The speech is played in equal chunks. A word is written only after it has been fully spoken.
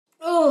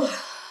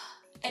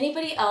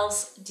Anybody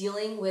else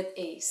dealing with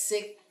a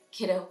sick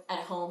kiddo at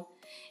home?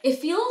 It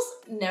feels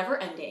never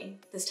ending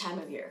this time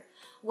of year.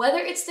 Whether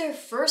it's their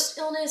first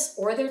illness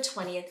or their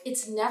 20th,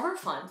 it's never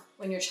fun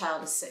when your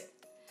child is sick.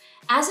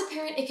 As a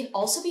parent, it can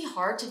also be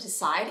hard to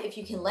decide if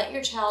you can let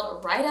your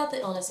child ride out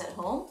the illness at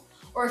home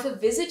or if a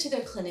visit to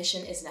their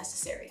clinician is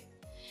necessary.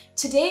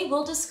 Today,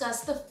 we'll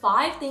discuss the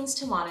 5 things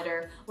to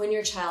monitor when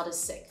your child is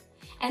sick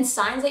and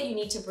signs that you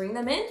need to bring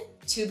them in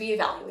to be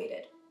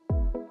evaluated.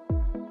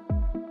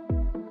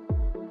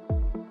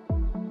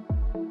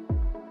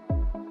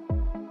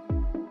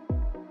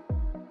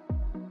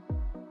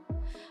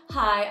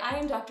 Hi, I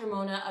am Dr.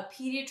 Mona, a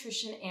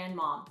pediatrician and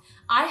mom.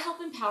 I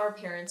help empower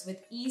parents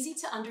with easy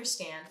to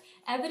understand,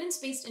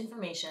 evidence-based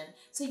information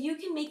so you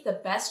can make the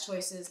best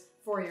choices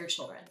for your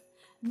children.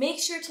 Make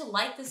sure to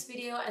like this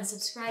video and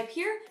subscribe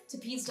here to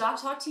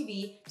PedsDocTalk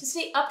TV to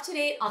stay up to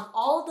date on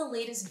all of the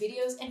latest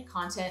videos and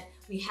content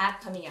we have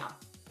coming out.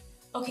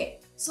 Okay,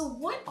 so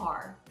what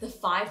are the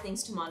 5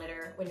 things to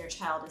monitor when your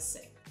child is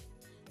sick?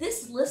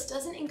 This list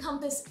doesn't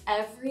encompass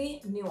every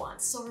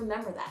nuance, so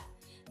remember that.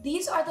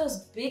 These are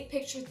those big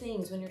picture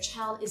things when your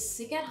child is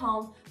sick at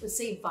home with,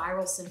 say,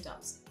 viral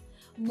symptoms.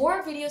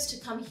 More videos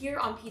to come here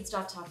on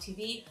PedsDocTalk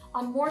TV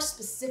on more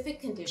specific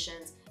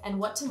conditions and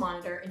what to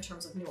monitor in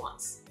terms of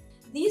nuance.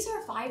 These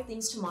are 5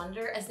 things to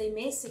monitor as they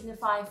may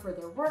signify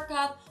further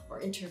workup or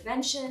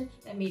intervention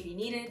that may be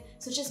needed,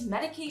 such as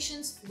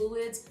medications,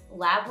 fluids,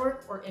 lab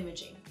work, or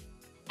imaging.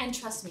 And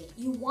trust me,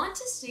 you want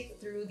to stick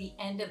through the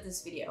end of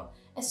this video,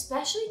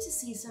 especially to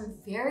see some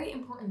very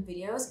important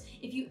videos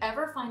if you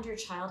ever find your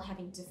child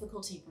having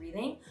difficulty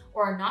breathing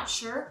or are not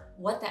sure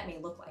what that may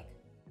look like.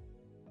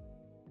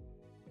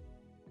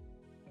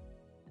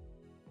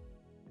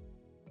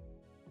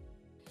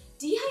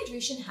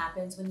 Dehydration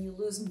happens when you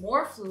lose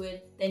more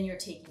fluid than you're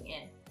taking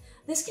in.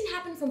 This can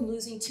happen from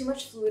losing too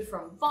much fluid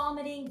from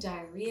vomiting,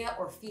 diarrhea,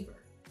 or fever.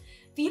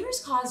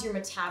 Fevers cause your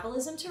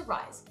metabolism to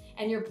rise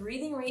and your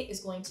breathing rate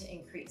is going to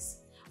increase,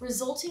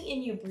 resulting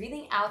in you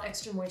breathing out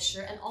extra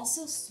moisture and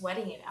also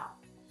sweating it out.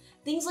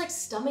 Things like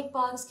stomach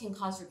bugs can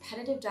cause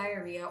repetitive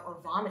diarrhea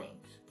or vomiting,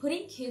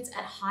 putting kids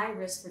at high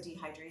risk for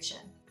dehydration.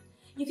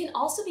 You can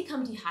also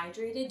become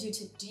dehydrated due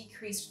to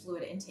decreased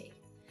fluid intake.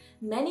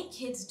 Many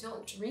kids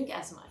don't drink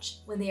as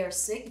much when they are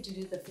sick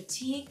due to the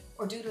fatigue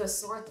or due to a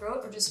sore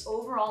throat or just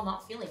overall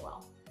not feeling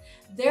well.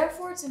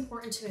 Therefore, it's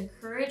important to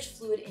encourage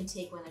fluid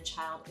intake when a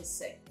child is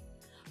sick.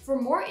 For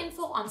more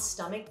info on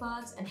stomach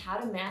bugs and how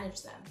to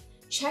manage them,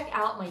 check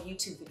out my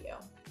YouTube video.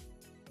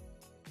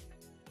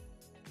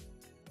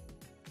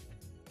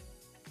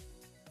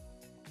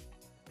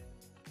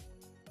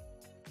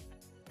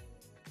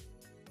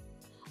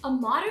 A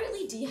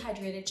moderately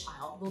dehydrated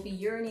child will be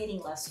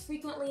urinating less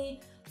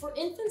frequently. For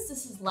infants,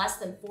 this is less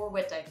than 4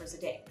 wet diapers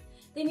a day.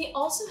 They may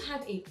also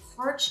have a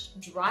parched,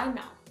 dry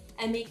mouth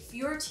and make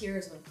fewer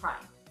tears when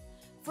crying.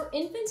 For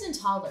infants and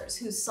toddlers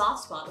whose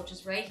soft spot, which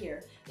is right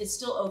here, is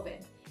still open,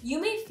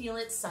 you may feel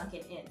it sunken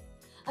in.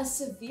 A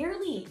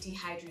severely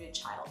dehydrated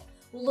child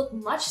will look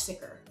much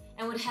sicker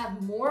and would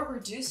have more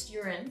reduced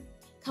urine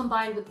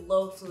combined with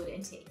low fluid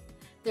intake.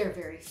 They're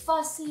very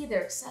fussy,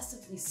 they're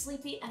excessively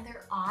sleepy, and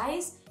their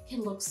eyes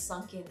can look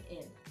sunken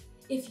in.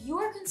 If you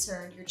are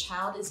concerned your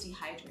child is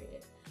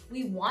dehydrated,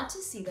 we want to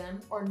see them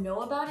or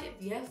know about it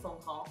via phone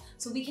call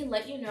so we can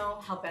let you know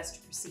how best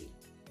to proceed.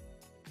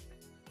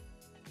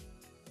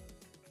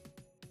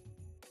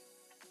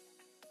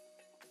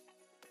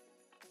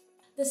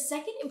 The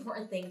second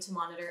important thing to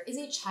monitor is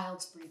a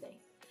child's breathing.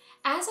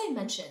 As I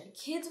mentioned,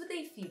 kids with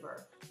a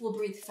fever will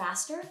breathe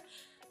faster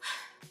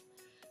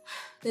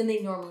than they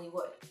normally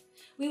would.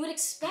 We would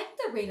expect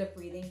the rate of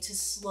breathing to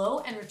slow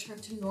and return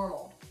to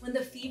normal when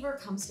the fever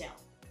comes down.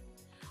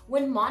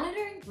 When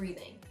monitoring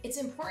breathing, it's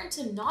important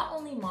to not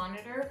only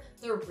monitor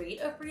the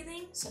rate of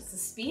breathing, so that's the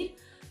speed,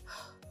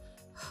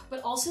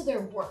 but also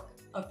their work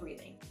of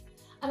breathing.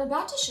 I'm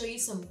about to show you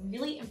some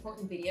really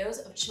important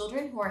videos of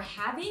children who are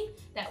having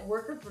that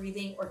work of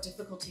breathing or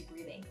difficulty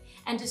breathing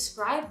and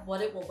describe what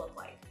it will look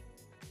like.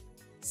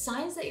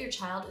 Signs that your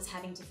child is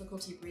having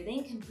difficulty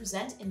breathing can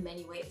present in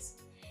many ways.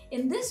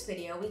 In this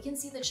video, we can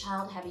see the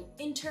child having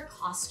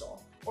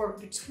intercostal or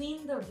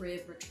between the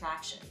rib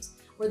retractions,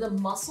 where the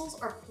muscles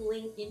are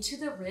pulling into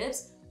the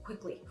ribs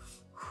quickly.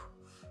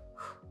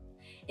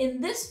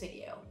 In this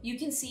video, you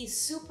can see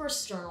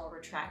suprasternal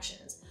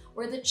retractions,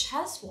 where the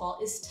chest wall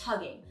is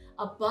tugging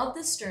above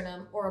the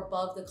sternum or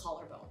above the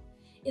collarbone.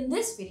 In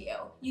this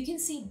video, you can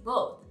see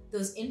both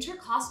those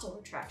intercostal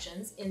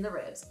retractions in the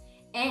ribs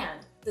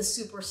and the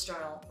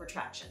suprasternal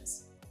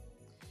retractions.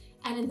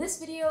 And in this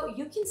video,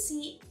 you can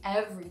see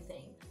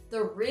everything.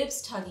 The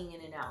ribs tugging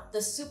in and out, the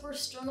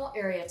suprasternal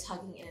area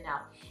tugging in and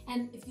out.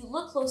 And if you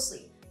look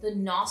closely, the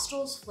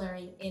nostrils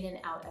flaring in and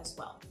out as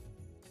well.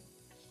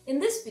 In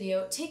this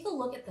video, take a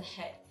look at the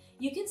head.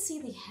 You can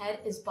see the head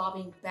is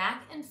bobbing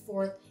back and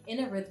forth in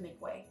a rhythmic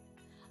way.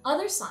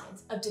 Other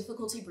signs of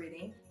difficulty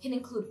breathing can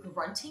include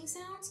grunting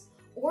sounds,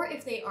 or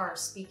if they are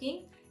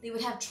speaking, they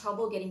would have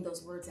trouble getting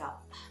those words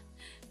out.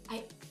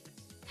 I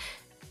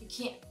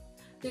can't,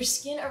 Their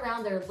skin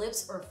around their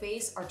lips or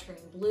face are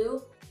turning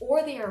blue,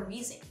 or they are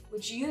wheezing,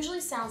 which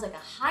usually sounds like a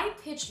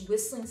high-pitched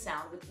whistling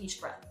sound with each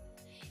breath.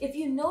 If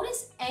you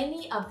notice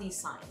any of these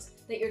signs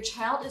that your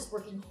child is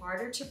working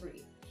harder to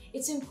breathe,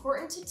 it's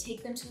important to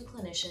take them to a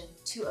clinician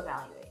to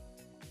evaluate.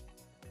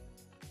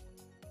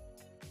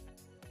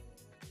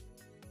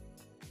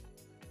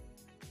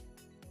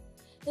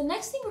 The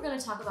next thing we're going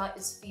to talk about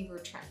is fever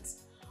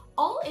trends.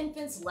 All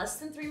infants less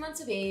than 3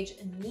 months of age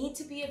need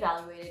to be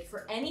evaluated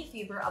for any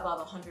fever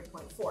above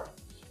 100.4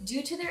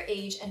 due to their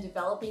age and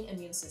developing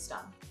immune system.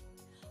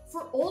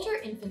 For older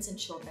infants and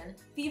children,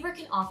 fever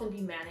can often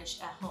be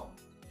managed at home.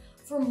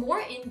 For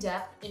more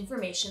in-depth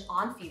information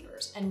on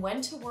fevers and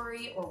when to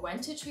worry or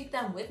when to treat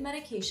them with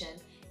medication,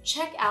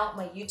 check out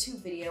my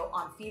YouTube video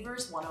on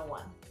Fevers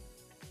 101.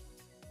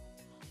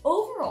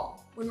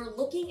 Overall, when we're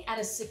looking at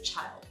a sick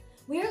child,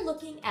 we are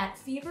looking at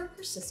fever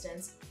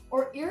persistence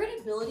or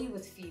irritability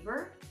with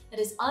fever that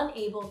is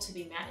unable to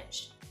be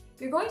managed.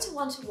 You're going to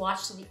want to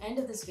watch to the end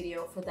of this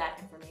video for that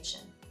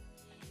information.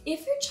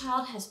 If your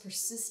child has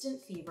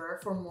persistent fever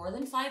for more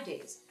than 5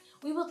 days,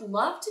 we would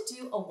love to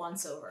do a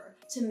once-over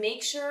to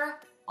make sure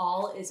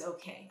all is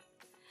okay.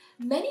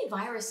 Many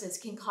viruses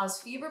can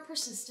cause fever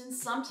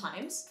persistence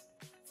sometimes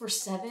for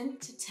 7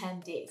 to 10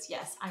 days.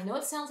 Yes, I know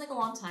it sounds like a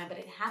long time, but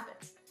it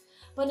happens.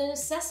 But an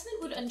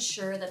assessment would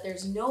ensure that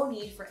there's no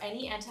need for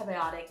any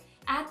antibiotic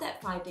at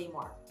that 5-day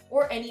mark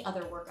or any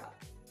other workup.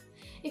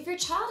 If your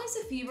child has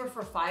a fever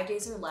for 5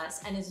 days or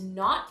less and is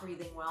not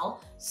breathing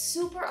well,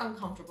 super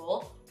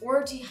uncomfortable,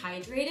 or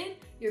dehydrated,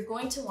 you're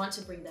going to want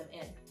to bring them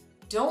in.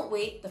 Don't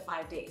wait the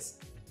 5 days.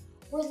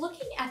 We're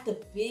looking at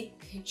the big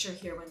picture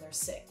here when they're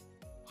sick.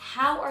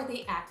 How are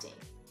they acting?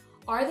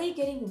 Are they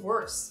getting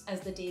worse as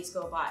the days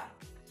go by?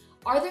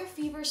 Are their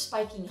fevers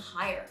spiking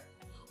higher?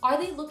 Are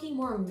they looking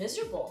more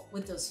miserable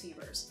with those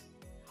fevers?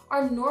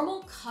 Are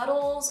normal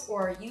cuddles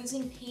or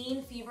using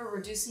pain fever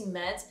reducing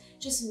meds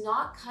just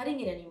not cutting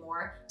it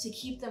anymore to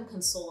keep them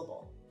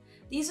consolable?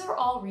 These are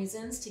all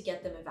reasons to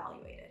get them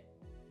evaluated.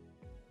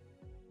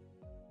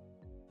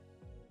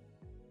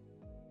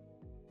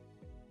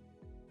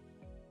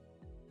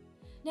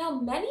 Now,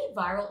 many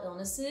viral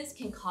illnesses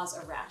can cause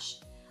a rash.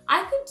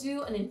 I could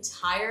do an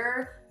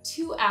entire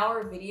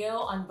 2-hour video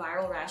on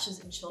viral rashes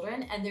in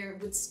children, and there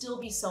would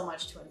still be so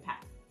much to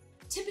unpack.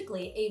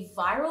 Typically, a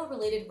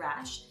viral-related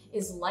rash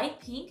is light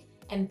pink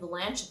and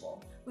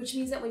blanchable, which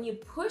means that when you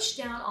push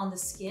down on the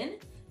skin,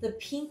 the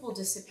pink will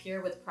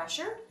disappear with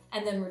pressure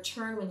and then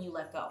return when you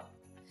let go.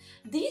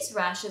 These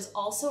rashes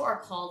also are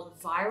called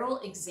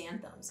viral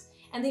exanthems,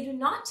 and they do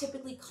not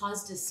typically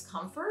cause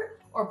discomfort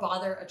or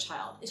bother a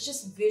child. It's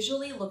just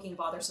visually looking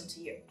bothersome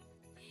to you.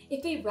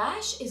 If a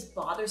rash is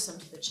bothersome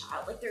to the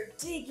child, like they're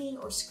digging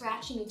or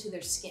scratching into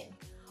their skin,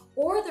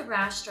 or the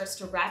rash starts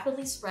to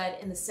rapidly spread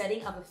in the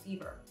setting of a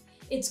fever,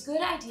 it's a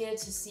good idea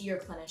to see your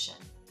clinician.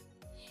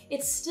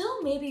 It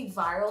still may be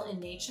viral in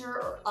nature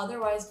or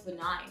otherwise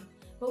benign,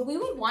 but we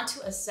would want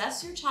to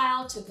assess your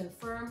child to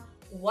confirm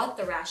what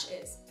the rash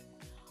is.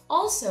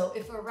 Also,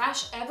 if a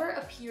rash ever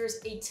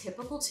appears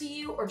atypical to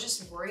you or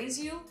just worries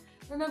you,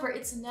 remember,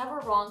 it's never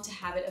wrong to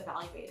have it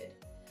evaluated.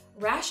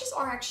 Rashes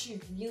are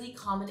actually really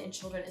common in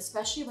children,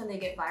 especially when they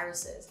get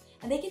viruses,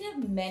 and they can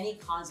have many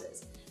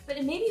causes, but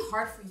it may be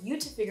hard for you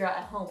to figure out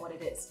at home what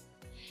it is.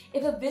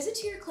 If a visit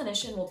to your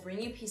clinician will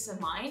bring you peace of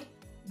mind,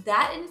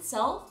 that in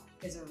itself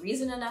is a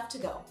reason enough to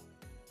go.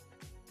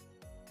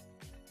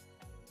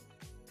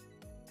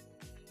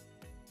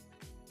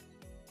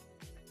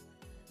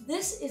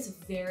 This is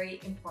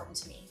very important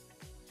to me.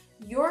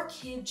 Your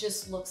kid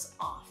just looks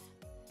off.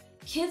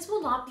 Kids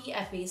will not be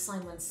at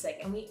baseline when sick,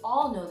 and we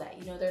all know that.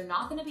 They're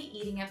not going to be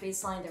eating at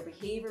baseline, their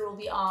behavior will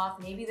be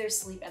off, maybe their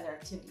sleep and their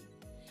activity.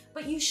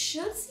 But you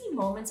should see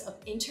moments of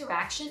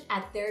interaction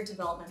at their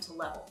developmental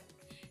level.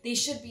 They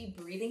should be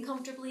breathing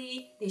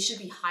comfortably, they should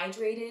be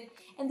hydrated,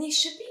 and they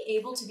should be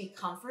able to be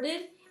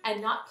comforted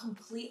and not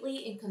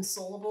completely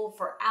inconsolable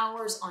for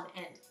hours on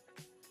end.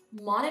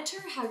 Monitor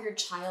how your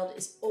child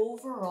is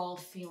overall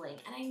feeling,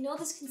 and I know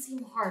this can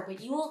seem hard, but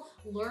you will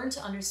learn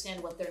to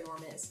understand what their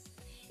norm is.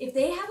 If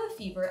they have a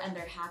fever and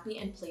they're happy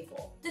and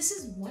playful, this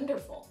is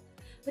wonderful.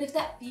 But if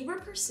that fever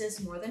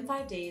persists more than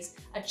 5 days,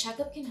 a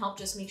checkup can help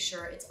just make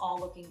sure it's all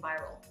looking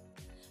viral.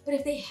 But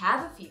if they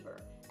have a fever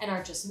and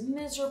are just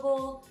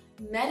miserable,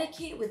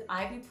 medicate with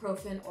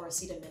ibuprofen or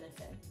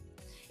acetaminophen.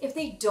 If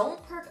they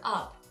don't perk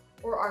up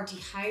or are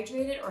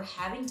dehydrated or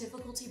having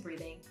difficulty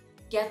breathing,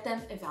 get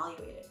them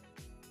evaluated.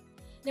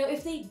 Now,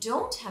 if they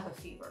don't have a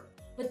fever,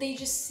 but they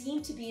just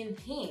seem to be in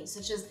pain,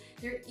 such as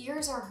their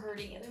ears are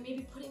hurting and they're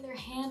maybe putting their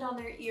hand on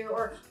their ear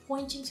or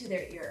pointing to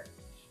their ear,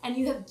 and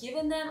you have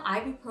given them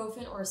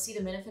ibuprofen or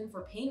acetaminophen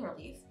for pain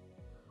relief,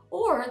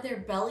 or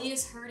their belly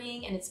is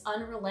hurting and it's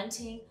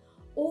unrelenting,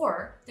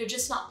 or they're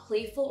just not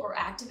playful or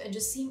active and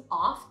just seem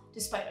off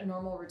despite a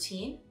normal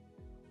routine,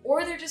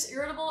 or they're just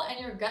irritable and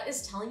your gut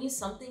is telling you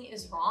something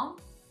is wrong,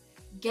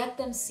 get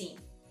them seen.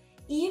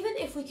 Even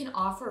if we can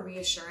offer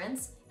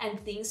reassurance and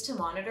things to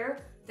monitor,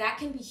 that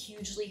can be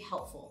hugely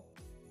helpful.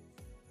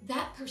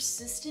 That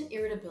persistent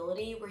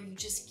irritability where you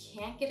just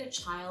can't get a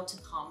child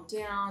to calm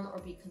down or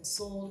be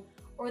consoled,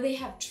 or they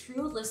have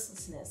true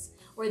listlessness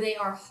where they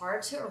are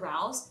hard to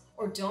arouse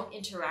or don't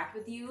interact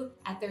with you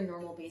at their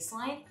normal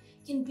baseline,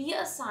 can be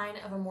a sign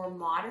of a more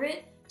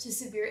moderate to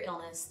severe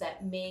illness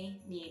that may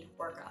need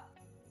workup.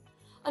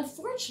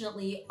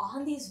 Unfortunately,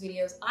 on these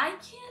videos, I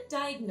can't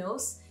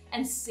diagnose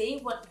and say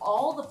what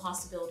all the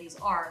possibilities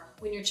are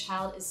when your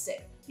child is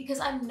sick because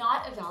I'm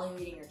not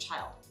evaluating your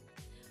child.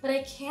 But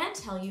I can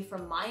tell you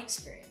from my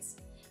experience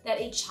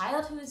that a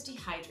child who is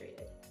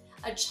dehydrated,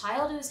 a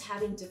child who is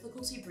having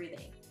difficulty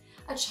breathing,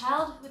 a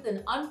child with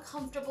an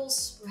uncomfortable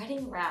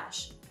spreading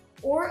rash,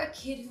 or a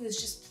kid who is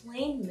just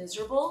plain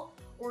miserable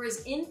or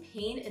is in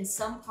pain in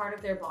some part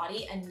of their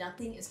body and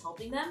nothing is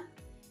helping them,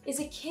 is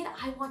a kid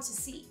I want to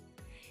see.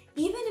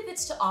 Even if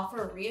it's to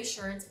offer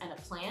reassurance and a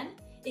plan,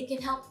 it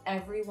can help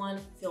everyone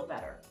feel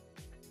better.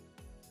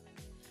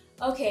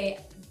 Okay,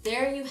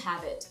 there you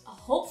have it.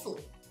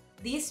 Hopefully,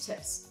 these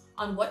tips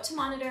on what to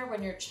monitor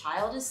when your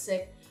child is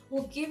sick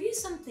will give you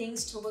some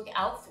things to look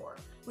out for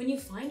when you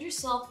find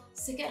yourself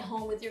sick at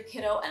home with your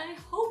kiddo, and I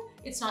hope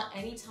it's not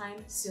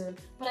anytime soon,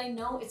 but I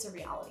know it's a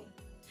reality.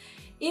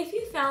 If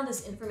you found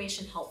this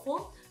information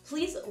helpful,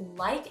 please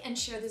like and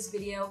share this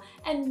video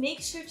and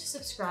make sure to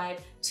subscribe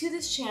to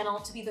this channel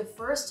to be the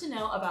first to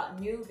know about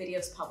new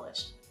videos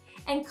published.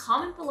 And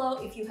comment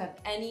below if you have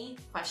any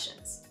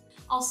questions.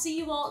 I'll see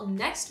you all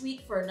next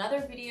week for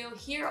another video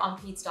here on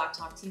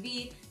PedsDocTalk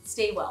TV.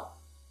 Stay well.